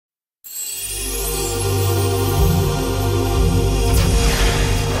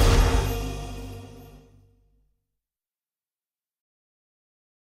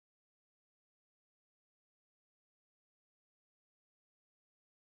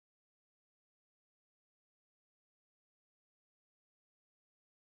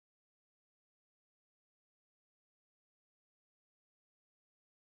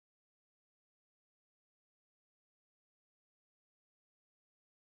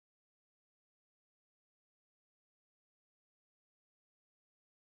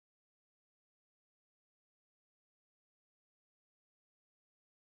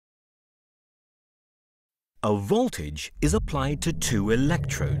A voltage is applied to two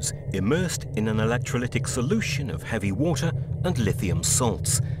electrodes immersed in an electrolytic solution of heavy water and lithium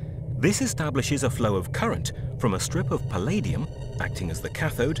salts. This establishes a flow of current from a strip of palladium, acting as the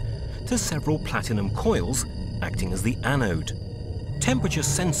cathode, to several platinum coils, acting as the anode. Temperature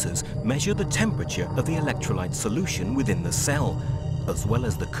sensors measure the temperature of the electrolyte solution within the cell, as well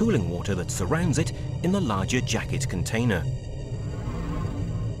as the cooling water that surrounds it in the larger jacket container.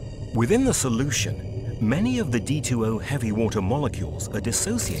 Within the solution, many of the D2O heavy water molecules are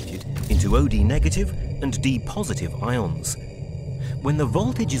dissociated into OD negative and D positive ions. When the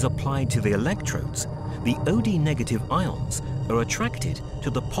voltage is applied to the electrodes, the OD negative ions are attracted to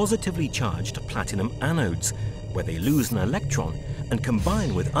the positively charged platinum anodes, where they lose an electron and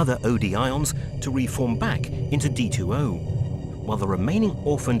combine with other OD ions to reform back into D2O, while the remaining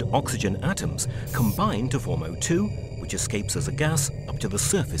orphaned oxygen atoms combine to form O2, which escapes as a gas up to the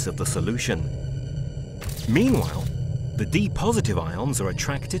surface of the solution. Meanwhile, the D-positive ions are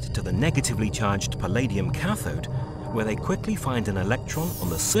attracted to the negatively charged palladium cathode, where they quickly find an electron on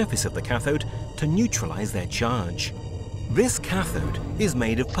the surface of the cathode to neutralize their charge. This cathode is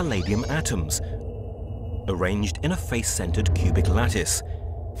made of palladium atoms, arranged in a face-centered cubic lattice.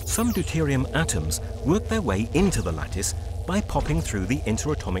 Some deuterium atoms work their way into the lattice by popping through the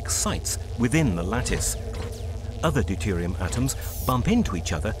interatomic sites within the lattice. Other deuterium atoms bump into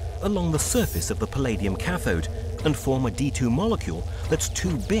each other along the surface of the palladium cathode and form a D2 molecule that's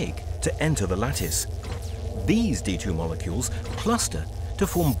too big to enter the lattice. These D2 molecules cluster to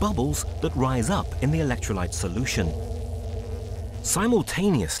form bubbles that rise up in the electrolyte solution.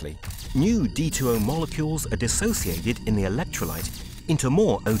 Simultaneously, new D2O molecules are dissociated in the electrolyte into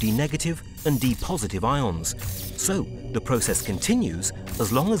more OD negative and D positive ions. So the process continues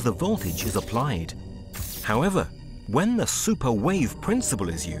as long as the voltage is applied. However, when the SuperWave principle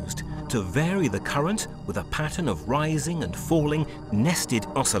is used to vary the current with a pattern of rising and falling nested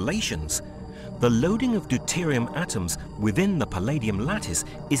oscillations, the loading of deuterium atoms within the palladium lattice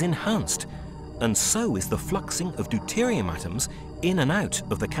is enhanced, and so is the fluxing of deuterium atoms in and out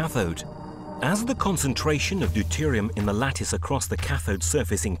of the cathode. As the concentration of deuterium in the lattice across the cathode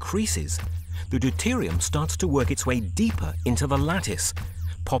surface increases, the deuterium starts to work its way deeper into the lattice,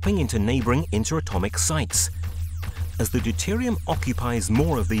 popping into neighboring interatomic sites. As the deuterium occupies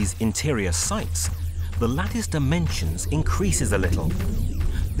more of these interior sites, the lattice dimensions increases a little.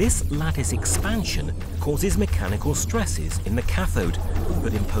 This lattice expansion causes mechanical stresses in the cathode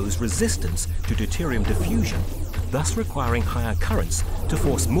that impose resistance to deuterium diffusion, thus requiring higher currents to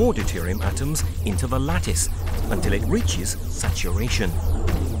force more deuterium atoms into the lattice until it reaches saturation.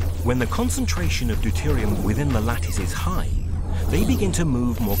 When the concentration of deuterium within the lattice is high, they begin to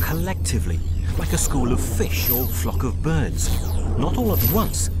move more collectively, like a school of fish or flock of birds, not all at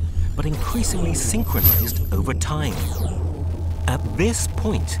once, but increasingly synchronized over time. At this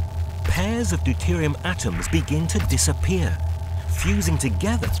point, pairs of deuterium atoms begin to disappear, fusing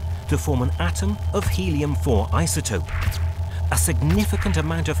together to form an atom of helium-4 isotope. A significant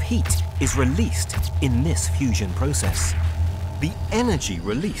amount of heat is released in this fusion process. The energy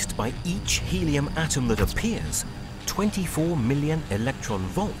released by each helium atom that appears, 24 million electron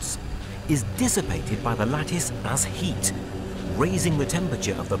volts, is dissipated by the lattice as heat, raising the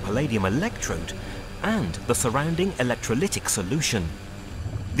temperature of the palladium electrode and the surrounding electrolytic solution.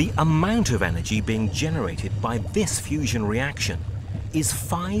 The amount of energy being generated by this fusion reaction is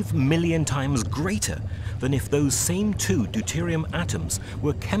 5 million times greater than if those same two deuterium atoms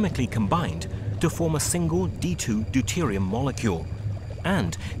were chemically combined to form a single D2 deuterium molecule,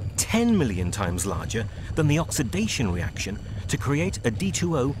 and 10 million times larger than the oxidation reaction to create a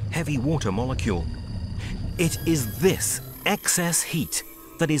D2O heavy water molecule. It is this excess heat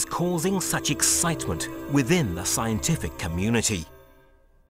that is causing such excitement within the scientific community.